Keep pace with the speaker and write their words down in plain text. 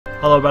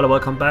Hello everybody,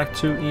 welcome back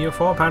to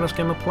EU4 Partners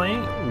Gamer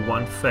playing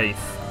One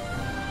Faith.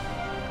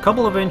 A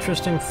couple of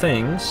interesting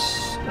things.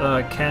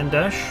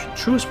 Kandesh,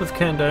 truce with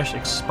Kandesh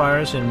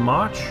expires in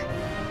March,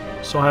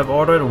 so I have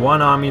ordered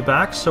one army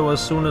back, so as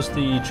soon as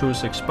the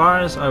truce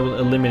expires I will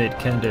eliminate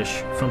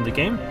Kandesh from the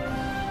game.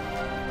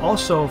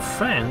 Also,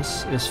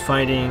 France is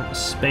fighting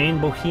Spain,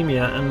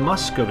 Bohemia and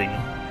Muscovy.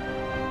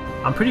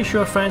 I'm pretty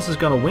sure France is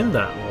gonna win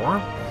that war,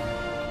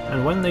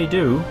 and when they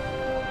do,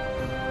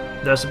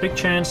 there's a big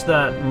chance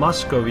that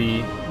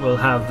Muscovy will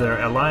have their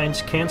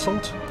alliance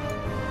cancelled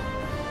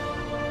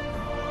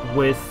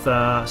with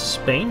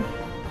Spain,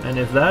 and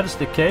if that is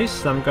the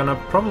case, I'm gonna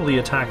probably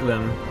attack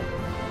them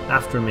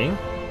after Ming.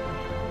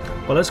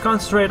 But let's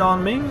concentrate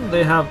on Ming.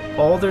 They have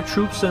all their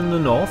troops in the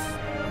north,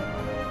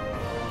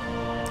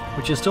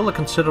 which is still a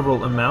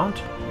considerable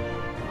amount.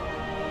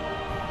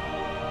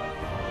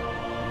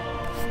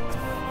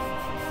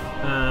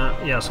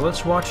 Yeah, so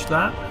let's watch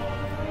that.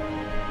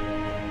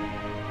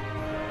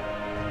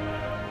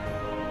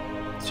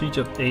 Siege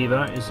of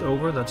Ava is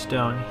over, that's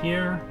down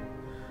here.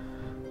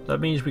 That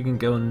means we can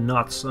go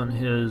nuts on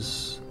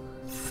his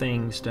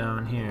things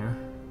down here.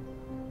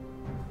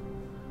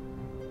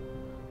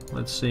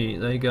 Let's see,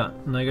 they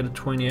got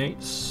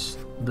 -28.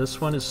 This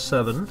one is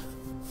 7.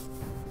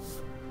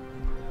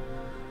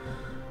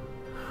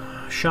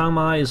 Chiang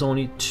Mai is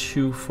only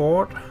 2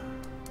 fort.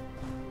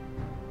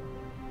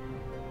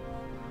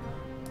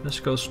 Let's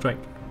go straight.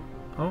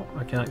 Oh,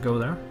 I can't go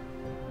there.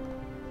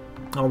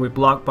 Oh, we're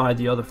blocked by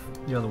the other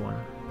one.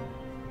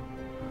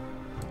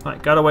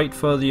 Right, gotta wait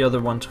for the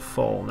other one to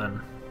fall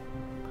then.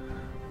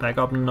 Back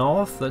up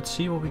north, let's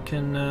see what we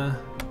can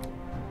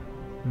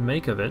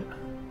make of it.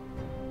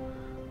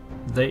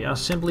 They are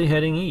simply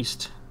heading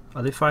east.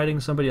 Are they fighting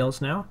somebody else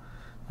now?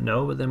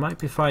 No, but they might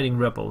be fighting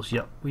rebels.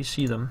 Yep, we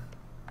see them.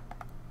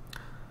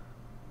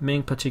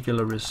 Ming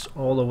particular is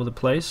all over the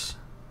place.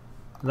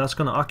 That's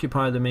gonna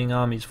occupy the Ming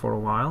armies for a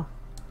while.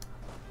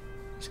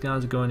 These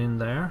guys are going in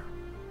there.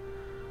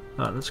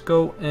 Alright, let's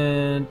go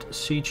and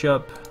siege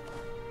up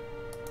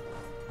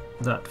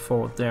that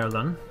fort there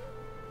then.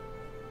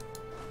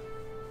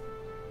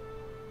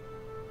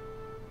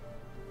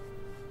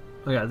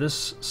 Okay,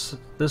 this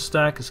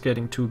stack is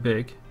getting too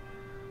big.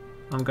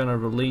 I'm gonna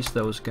release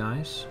those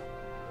guys.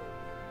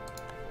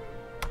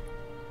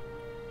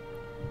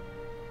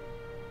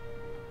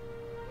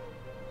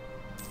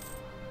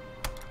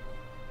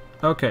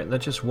 Okay, they're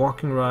just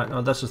walking right.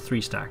 Oh, that's a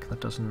 3 stack. That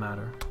doesn't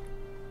matter.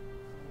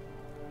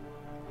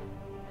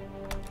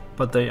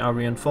 But they are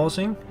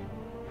reinforcing.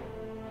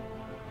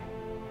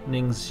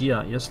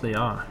 Ningxia, yes they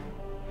are.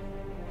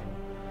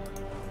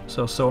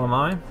 So am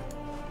I.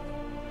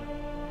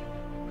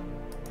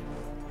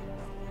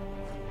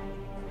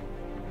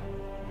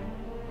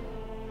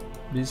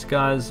 These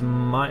guys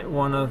might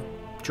want to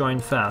join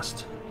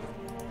fast.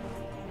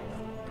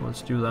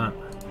 Let's do that.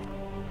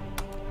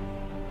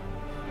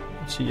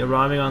 Let's see,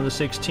 arriving on the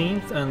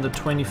 16th and the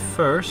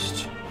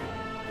 21st.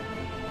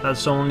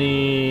 That's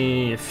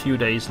only a few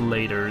days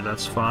later,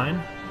 that's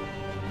fine.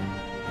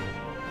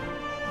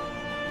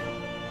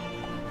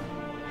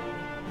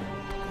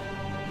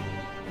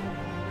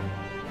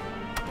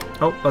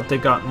 Oh, but they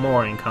got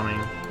more incoming.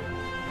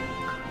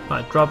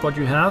 Right, drop what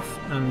you have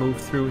and move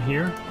through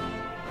here.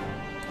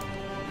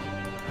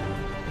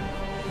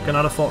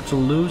 Cannot afford to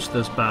lose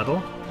this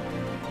battle.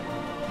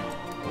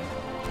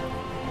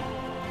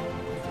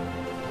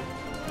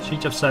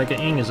 Siege of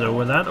Sagaing is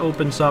over. That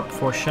opens up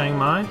for Chiang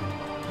Mai.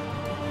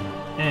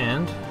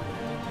 And...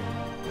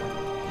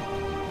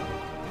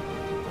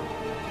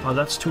 oh,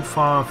 that's too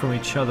far from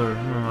each other.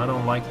 I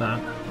don't like that.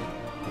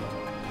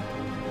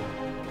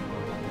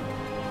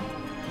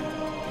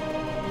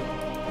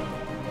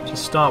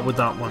 Just start with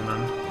that one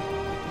then.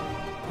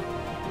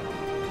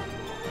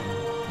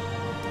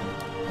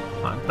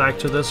 Alright, back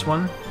to this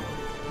one.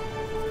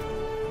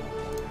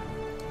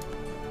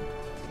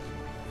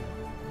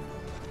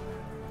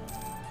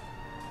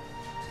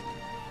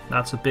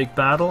 That's a big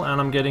battle,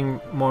 and I'm getting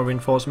more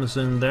reinforcements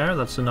in there.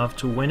 That's enough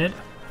to win it.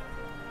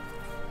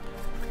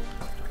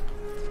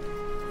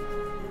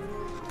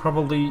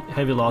 Probably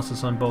heavy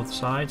losses on both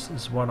sides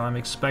is what I'm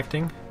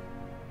expecting.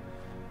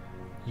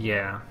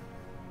 Yeah.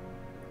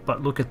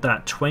 But look at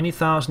that,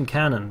 20,000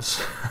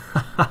 cannons.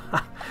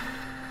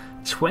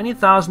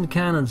 20,000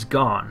 cannons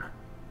gone.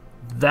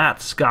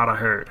 That's gotta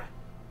hurt.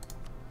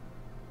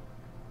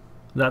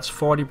 That's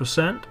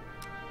 40%.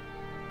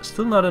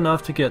 Still not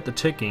enough to get the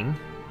ticking.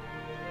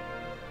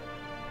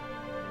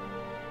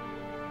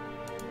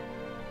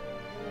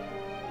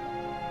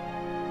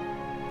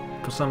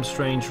 For some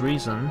strange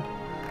reason.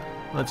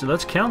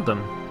 Let's count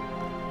them.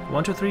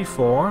 1, 2, 3,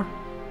 4,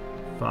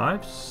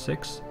 5,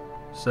 6,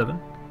 7,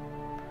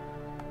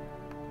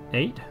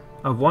 8.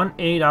 I've won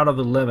 8 out of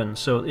 11,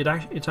 so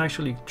it's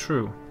actually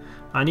true.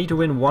 I need to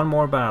win one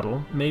more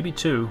battle, maybe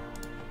 2,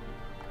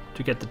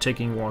 to get the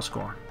ticking war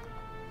score.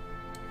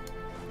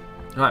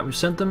 Alright, we've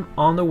sent them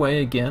on the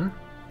way again.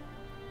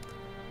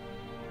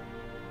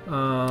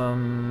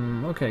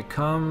 Okay,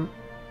 come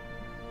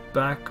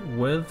back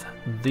with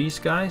these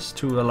guys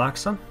to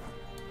Al-Aqsa.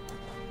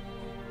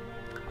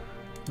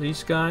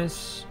 These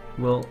guys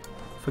will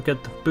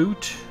forget the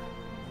boot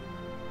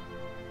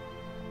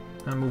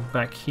and move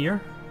back here.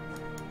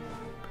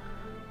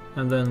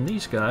 And then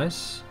these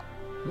guys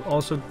will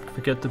also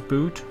forget the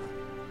boot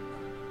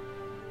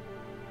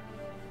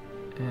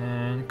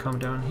and come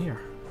down here.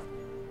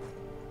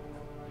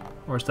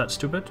 Or is that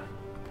stupid?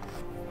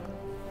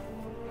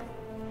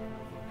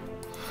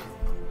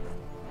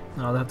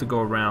 No, they have to go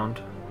around.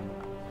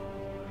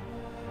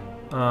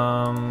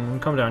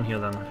 Come down here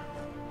then.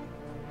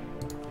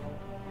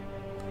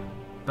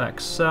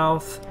 Back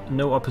south,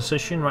 no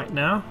opposition right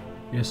now.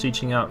 We're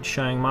sieging out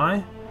Chiang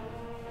Mai.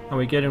 And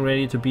we're getting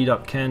ready to beat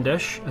up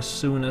Kandesh as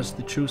soon as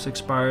the truce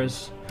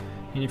expires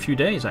in a few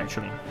days,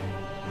 actually.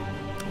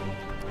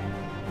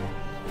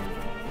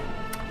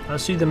 I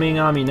see the Ming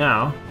army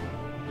now.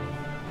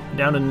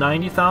 Down to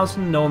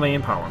 90,000, no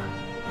manpower.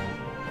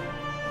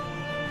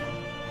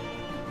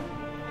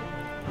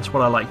 That's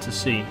what I like to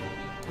see.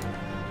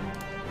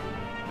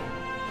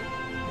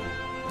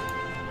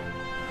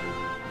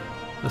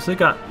 They still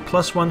got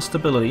 +1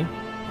 stability.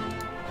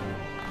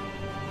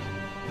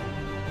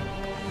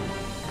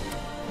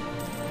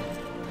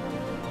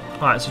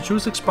 Alright, so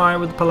truce expire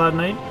with the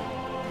Palatinate,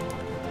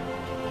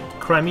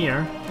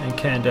 Crimea, and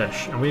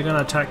Kandesh. And we're gonna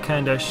attack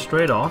Kandesh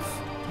straight off.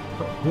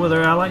 Who are they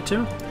allied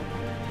to?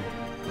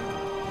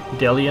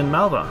 Delhi and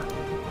Malwa.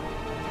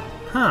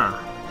 Huh.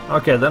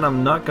 Okay, then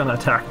I'm not gonna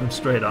attack them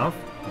straight off.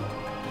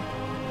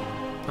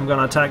 I'm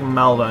gonna attack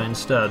Malwa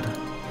instead.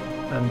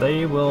 And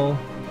they will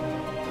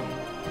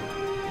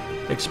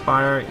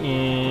expire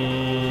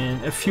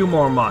in a few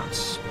more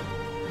months.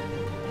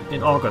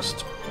 In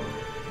August.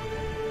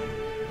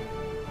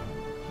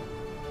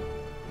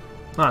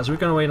 Ah, so we're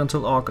gonna wait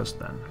until August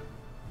then.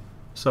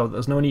 So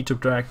there's no need to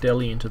drag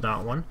Delhi into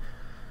that one.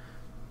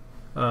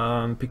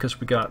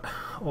 Because we got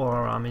all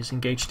our armies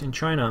engaged in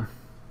China.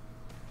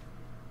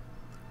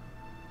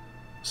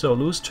 So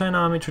lose China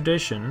army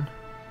tradition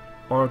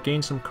or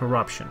gain some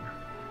corruption.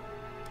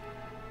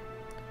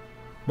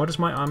 What is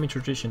my army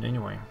tradition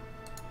anyway?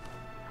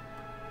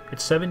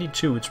 It's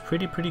 72, it's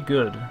pretty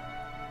good.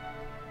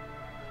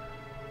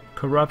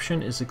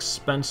 Corruption is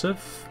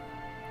expensive.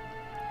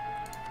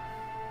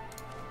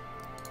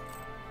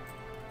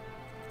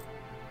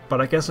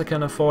 But I guess I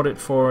can afford it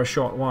for a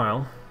short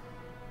while.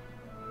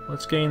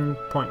 Let's gain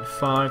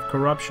 0.5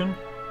 corruption.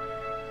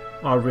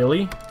 Oh,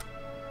 really?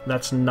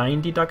 That's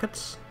 90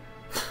 ducats?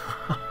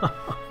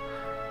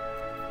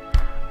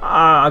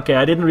 Ah, okay,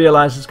 I didn't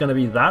realize it's gonna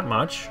be that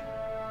much.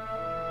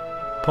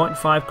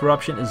 0.5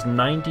 corruption is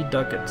 90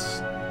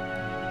 ducats.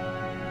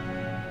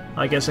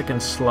 I guess I can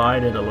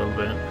slide it a little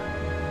bit.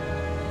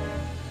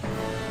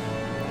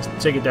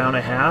 Let's take it down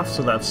a half,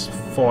 so that's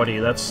 40.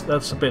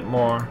 That's a bit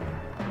more.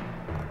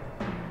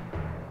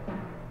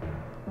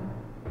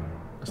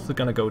 It's still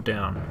gonna go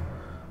down.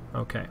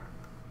 Okay.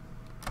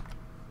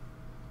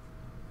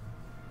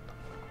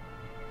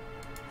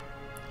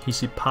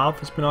 Hisipav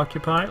has been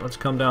occupied. Let's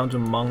come down to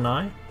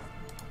Mongnai.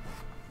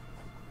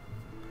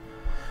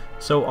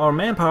 So our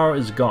manpower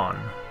is gone.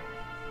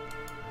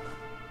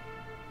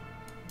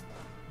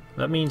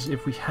 That means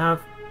if we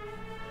have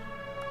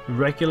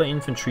regular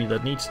infantry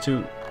that needs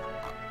to,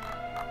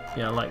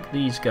 yeah, like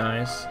these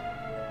guys,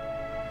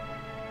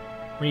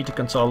 we need to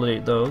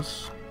consolidate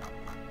those.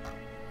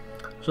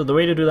 So the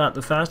way to do that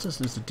the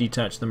fastest is to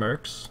detach the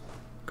mercs,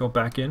 go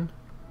back in.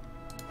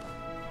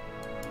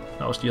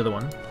 That was the other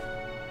one.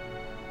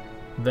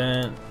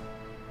 Then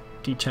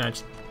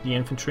detach the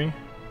infantry,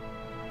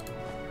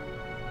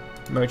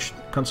 merge,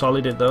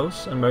 consolidate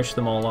those, and merge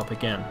them all up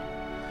again.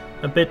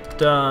 A bit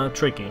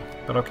tricky,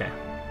 but okay.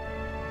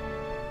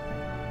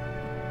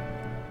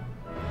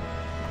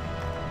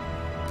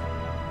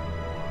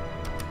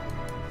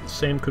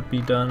 Same could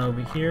be done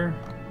over here.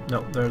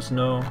 No, there's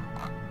no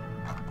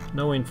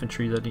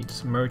infantry that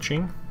needs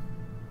merging.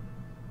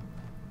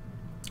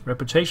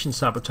 Reputation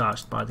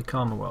sabotaged by the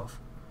Commonwealth.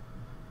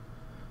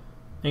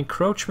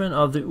 Encroachment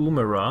of the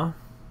Umara.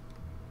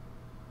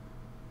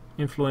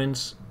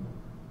 Influence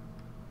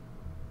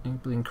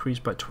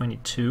increased by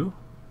 22.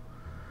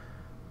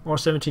 Or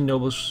 17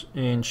 nobles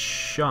in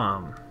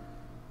Sham.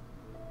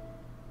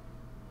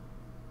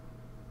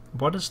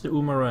 What is the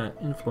Umara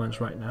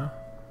influence right now?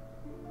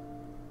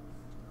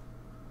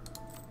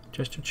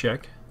 Just to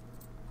check.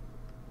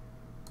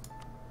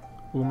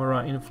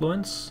 Umara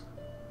influence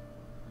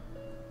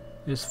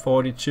is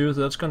 42, so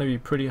that's going to be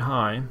pretty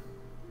high.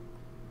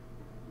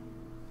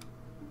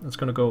 That's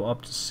going to go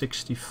up to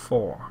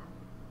 64.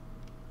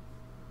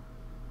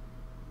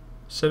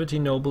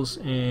 17 nobles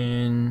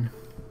in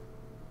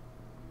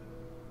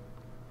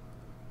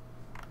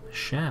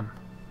Sham.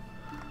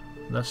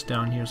 That's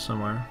down here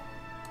somewhere.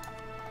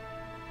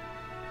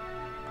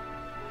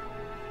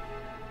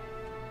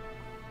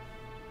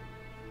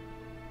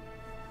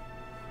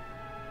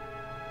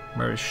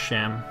 Where is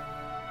Sham?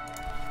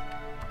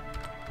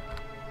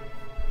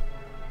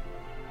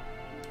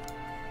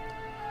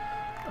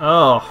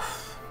 Oh,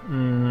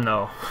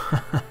 no.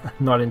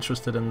 Not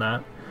interested in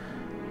that.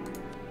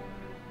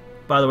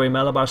 By the way,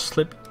 Malabar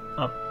slipped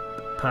up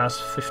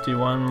past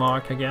 51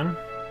 mark again.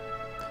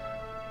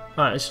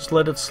 Alright, let's just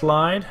let it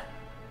slide.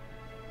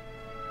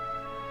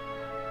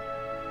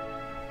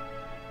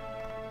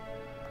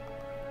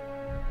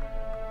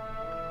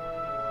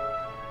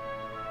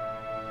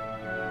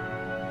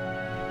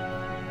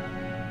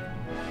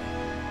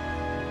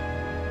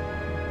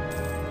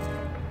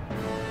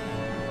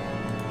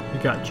 We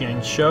got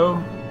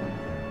Jiangzhou.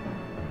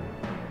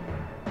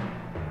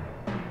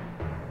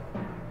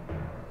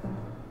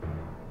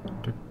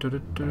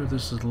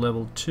 This is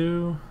level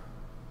 2.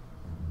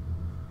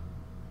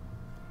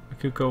 I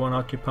could go and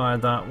occupy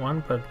that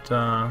one, but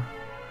I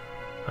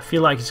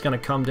feel like it's going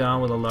to come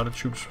down with a lot of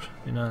troops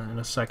in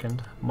a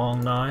second.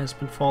 Mong Nai has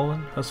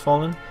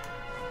fallen.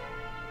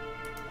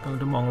 Going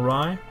to Mong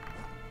Rai.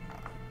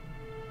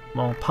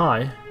 Mong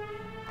Pai.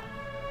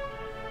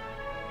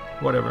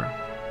 Whatever.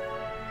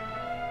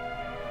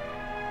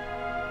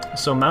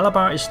 So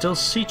Malabar is still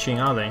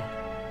sieging, are they?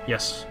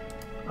 Yes.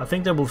 I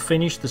think they will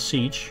finish the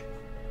siege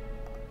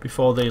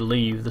before they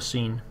leave the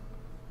scene.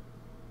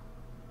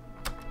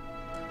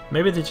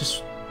 Maybe they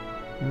just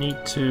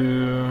need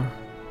to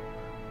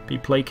be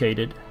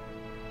placated.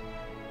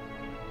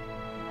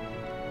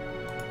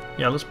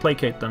 Yeah, let's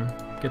placate them.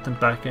 Get them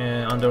back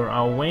under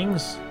our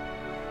wings.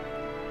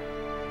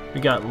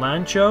 We got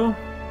Lanzhou.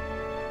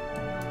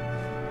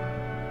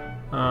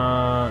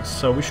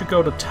 So we should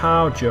go to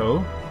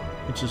Taozhou,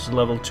 which is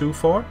level 2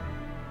 fort.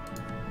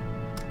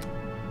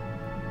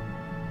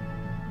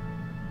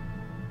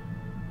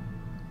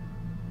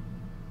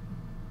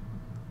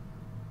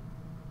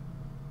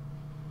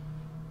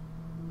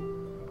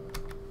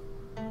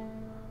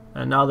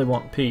 And now they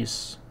want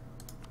peace.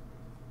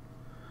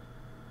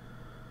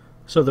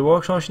 So the war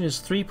exhaustion is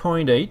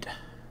 3.8.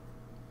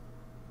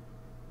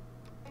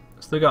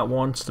 Still got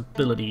 1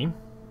 stability.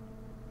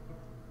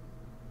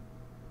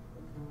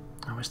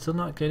 And we're still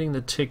not getting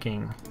the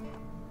ticking.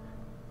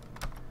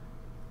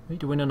 We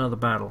need to win another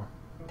battle.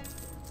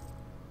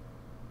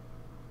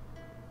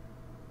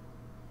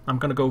 I'm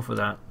gonna go for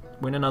that.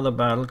 Win another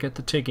battle, get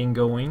the ticking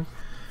going,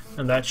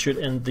 and that should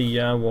end the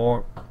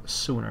war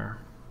sooner.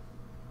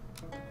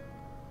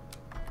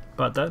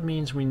 But that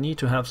means we need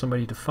to have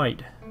somebody to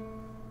fight.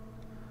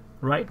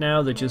 Right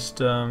now they just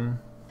they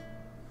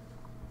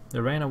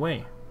ran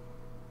away.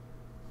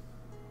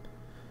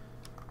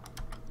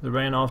 They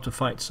ran off to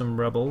fight some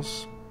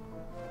rebels.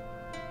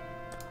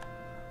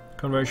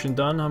 Conversion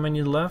done. How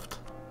many left?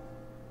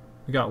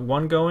 We got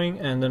 1 going,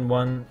 and then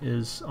 1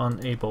 is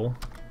unable.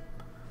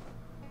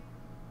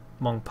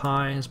 Mong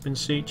Pai has been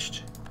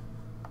sieged.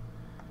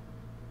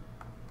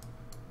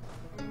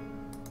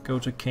 Go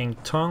to King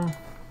Tong.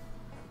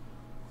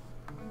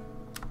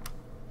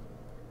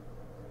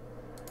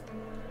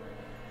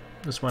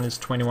 This one is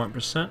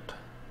 21%.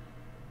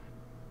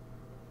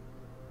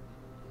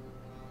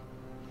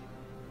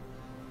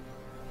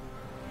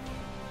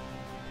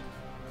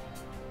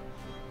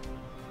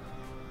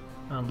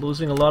 I'm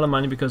losing a lot of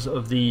money because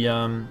of the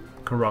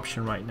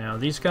corruption right now.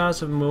 These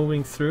guys are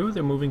moving through,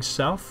 they're moving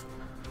south.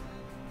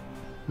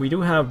 We do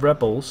have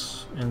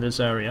rebels in this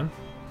area,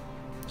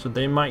 so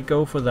they might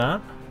go for that.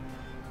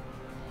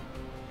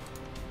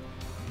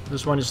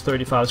 This one is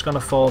 35, it's gonna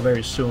fall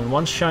very soon.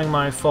 Once Chiang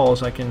Mai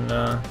falls, I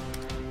can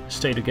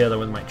stay together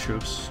with my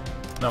troops.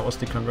 That was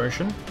the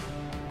conversion.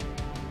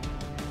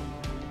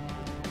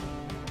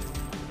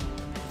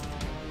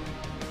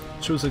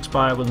 Truce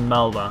expired with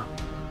Malva.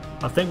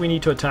 I think we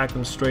need to attack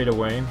them straight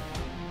away.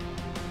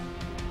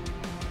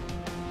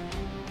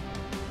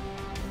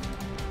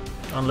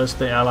 Unless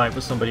they allied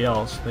with somebody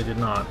else. They did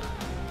not.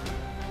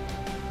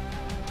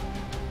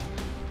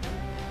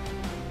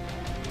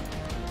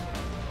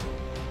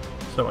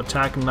 So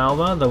attack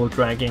Malva, that will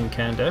drag in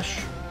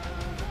Kandesh.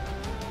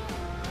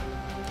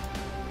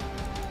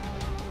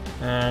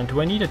 And do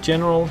I need a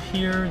general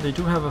here? They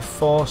do have a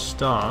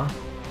 4-star.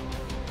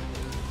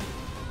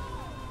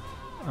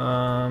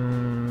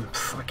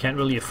 I can't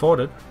really afford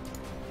it.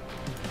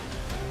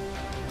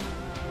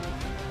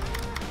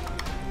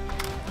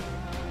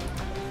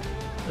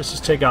 Let's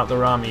just take out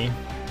their army.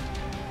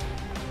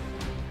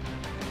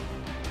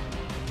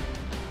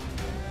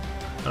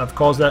 And of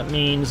course that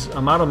means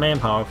I'm out of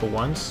manpower for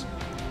once.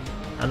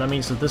 And that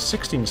means that this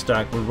 16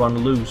 stack will run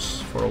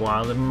loose for a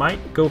while. It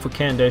might go for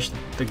Kandesh,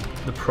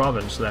 the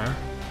province there.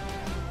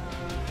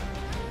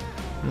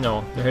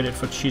 No, they're headed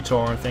for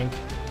Chitor, I think.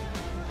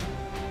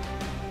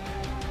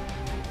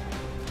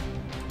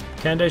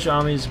 Kandesh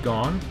army is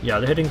gone. Yeah,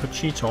 they're heading for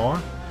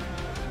Chitor.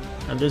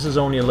 And this is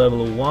only a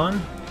level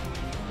 1.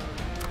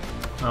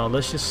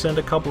 Let's just send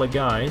a couple of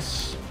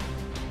guys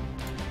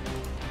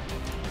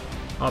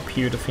up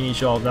here to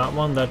finish off that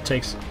one. That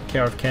takes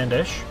care of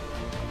Kandesh.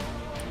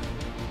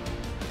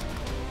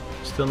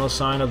 Still no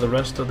sign of the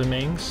rest of the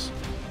Mings.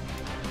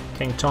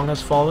 King Tong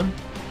has fallen.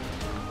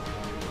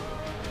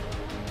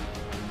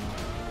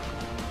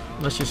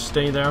 Let's just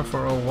stay there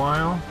for a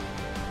while.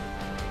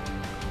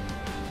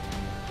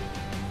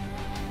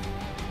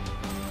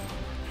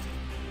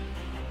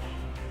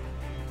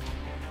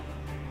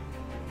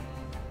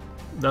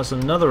 There's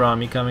another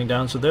army coming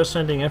down, so they're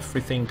sending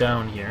everything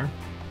down here.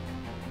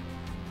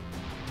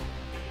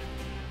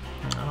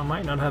 I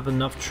might not have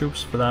enough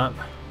troops for that.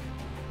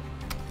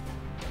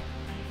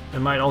 I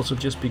might also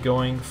just be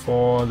going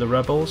for the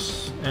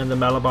rebels and the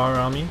Malabar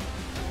army.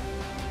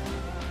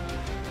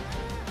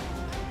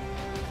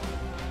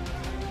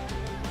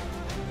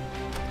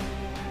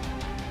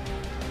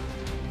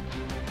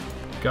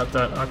 Got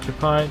that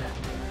occupied.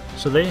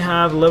 So they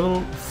have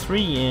level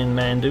 3 in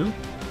Mandu.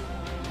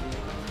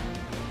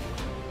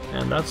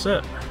 And that's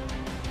it.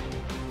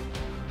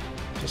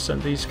 Just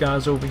send these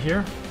guys over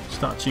here.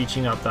 Start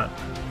teaching up that.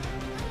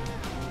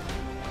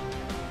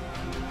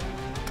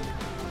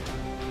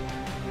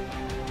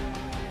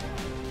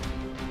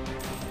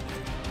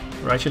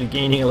 We're actually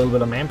gaining a little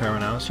bit of manpower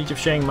now. Siege of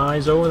Chiang Mai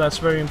is over. That's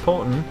very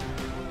important,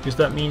 because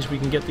that means we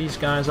can get these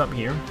guys up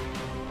here.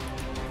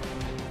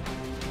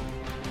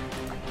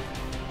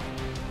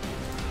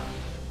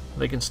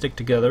 They can stick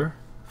together.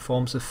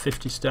 Forms a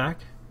 50 stack.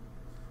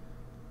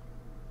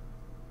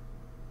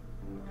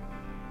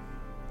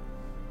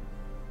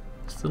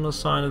 Still no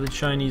sign of the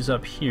Chinese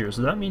up here,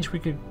 so that means we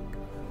could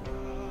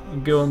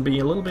go and be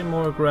a little bit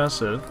more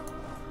aggressive.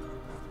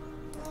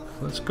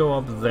 Let's go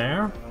up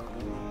there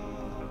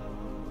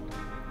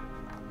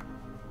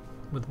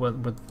with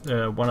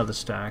one of the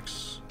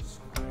stacks.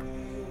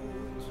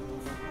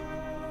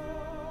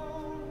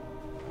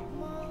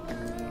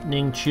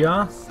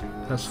 Ningxia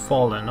has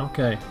fallen.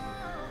 Okay.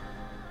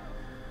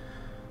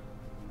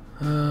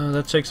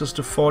 That takes us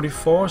to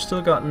 44.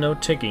 Still got no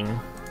ticking.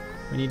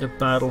 We need a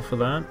battle for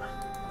that.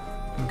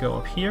 We can go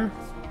up here.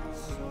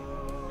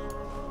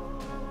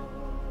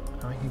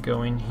 I can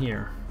go in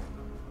here.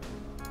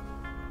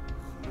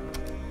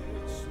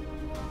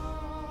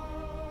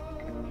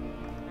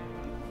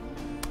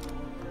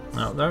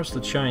 Now there's the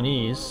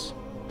Chinese.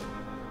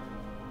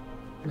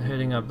 They're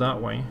heading up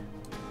that way.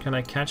 Can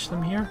I catch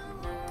them here?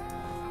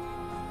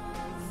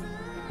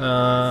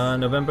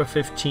 November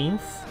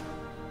 15th.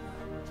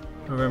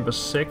 November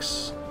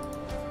 6th.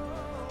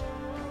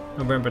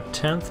 November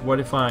 10th. What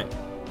if I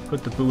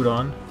put the boot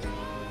on?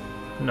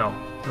 No.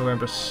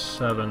 November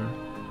 7.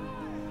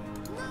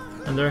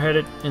 And they're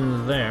headed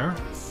in there.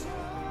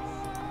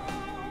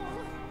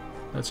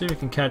 Let's see if we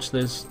can catch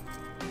this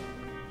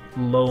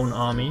lone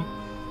army.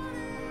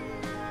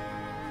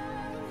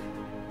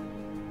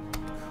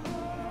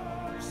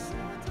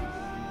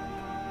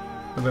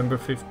 November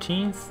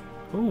 15th.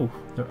 Ooh,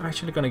 they're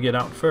actually gonna get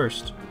out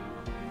first.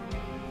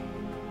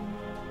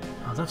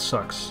 Oh, that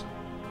sucks.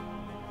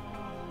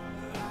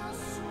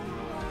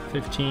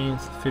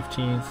 15th,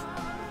 15th.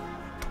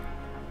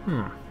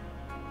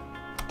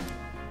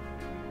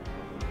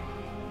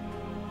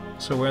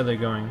 So where are they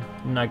going?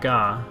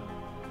 Naga.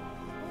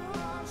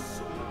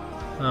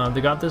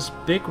 They got this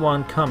big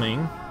one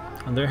coming,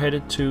 and they're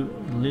headed to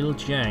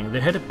Lijiang.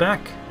 They're headed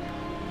back.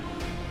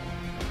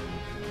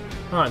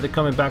 Alright, they're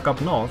coming back up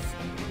north.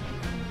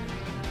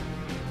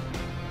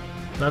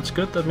 That's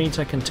good, that means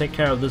I can take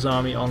care of this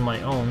army on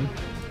my own.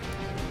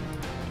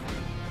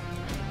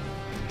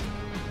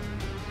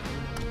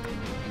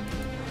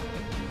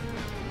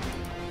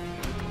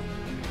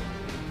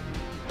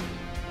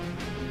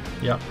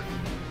 Yep.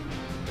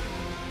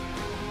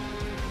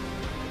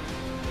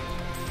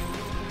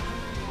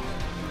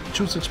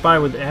 Troops expire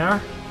with air.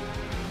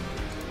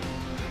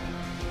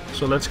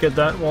 So let's get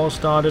that wall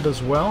started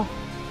as well.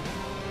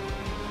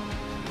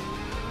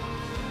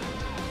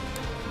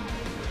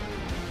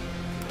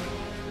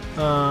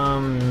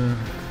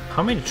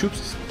 How many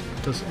troops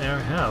does air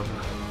have?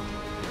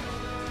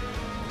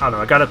 I don't know,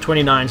 I got a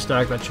 29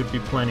 stack, that should be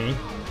plenty.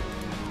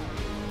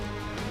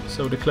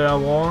 So declare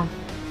war.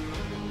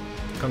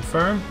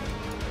 Confirm.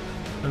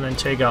 And then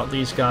take out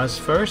these guys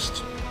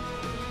first.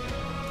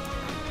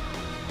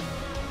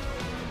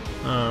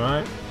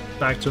 Alright,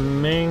 back to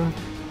Ming.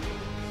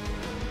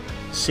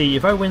 See,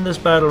 if I win this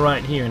battle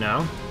right here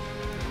now,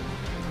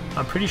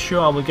 I'm pretty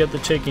sure I will get the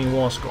taking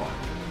war score.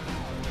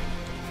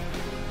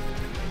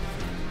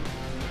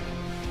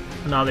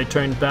 Now they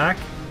turned back.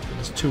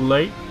 It's too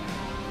late.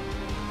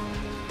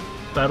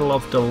 Battle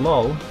of the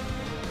Lull.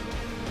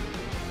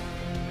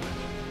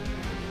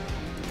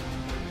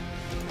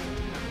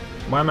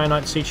 Why am I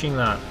not sieging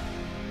that?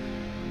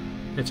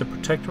 It's a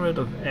protectorate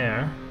of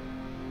air.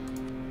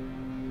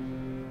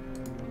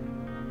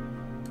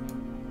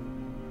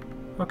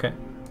 Okay.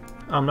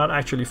 I'm not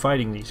actually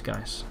fighting these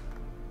guys.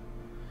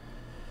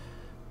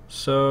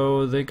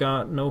 So they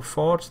got no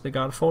forts. They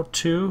got Fort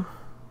 2.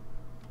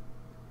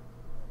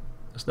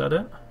 Is that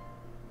it?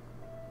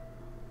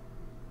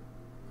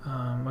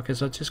 Okay,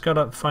 so I just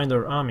gotta find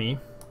their army.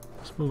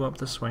 Let's move up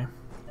this way.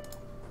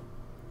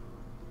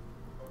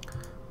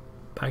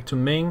 Back to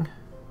Ming.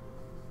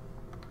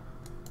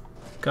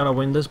 Gotta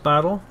win this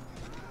battle.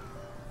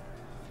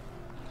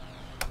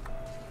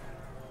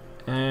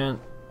 And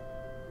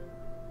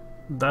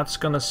that's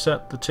gonna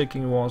set the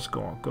ticking war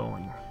score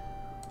going.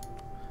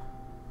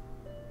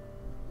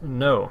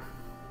 No.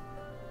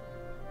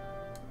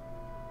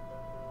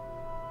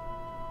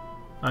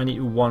 I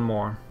need one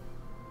more.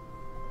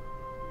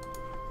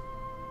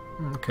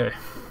 Okay.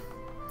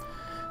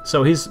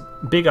 So his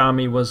big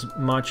army was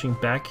marching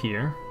back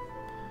here.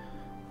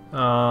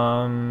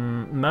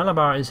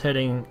 Malabar is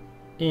heading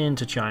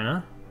into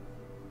China.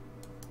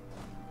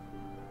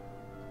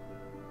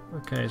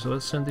 Okay, so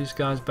let's send these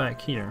guys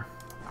back here.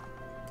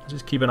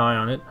 Just keep an eye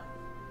on it.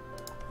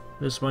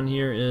 This one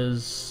here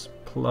is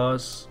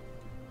plus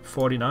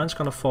 49. It's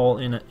gonna fall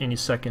in any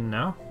second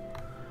now.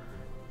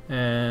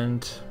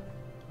 And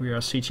we are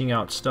sieging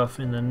out stuff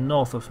in the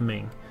north of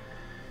Ming.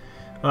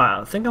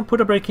 I think I'll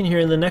put a break in here.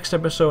 In the next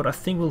episode, I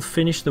think we'll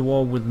finish the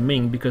war with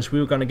Ming, because we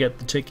were gonna get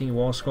the ticking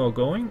war score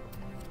going.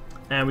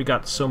 And we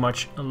got so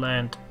much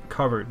land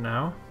covered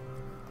now,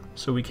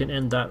 so we can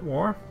end that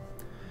war.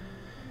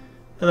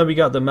 And then we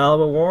got the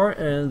Malabar War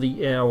and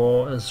the Air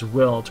War as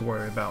well to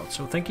worry about.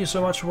 So thank you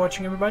so much for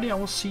watching, everybody. I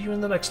will see you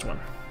in the next one.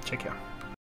 Take care.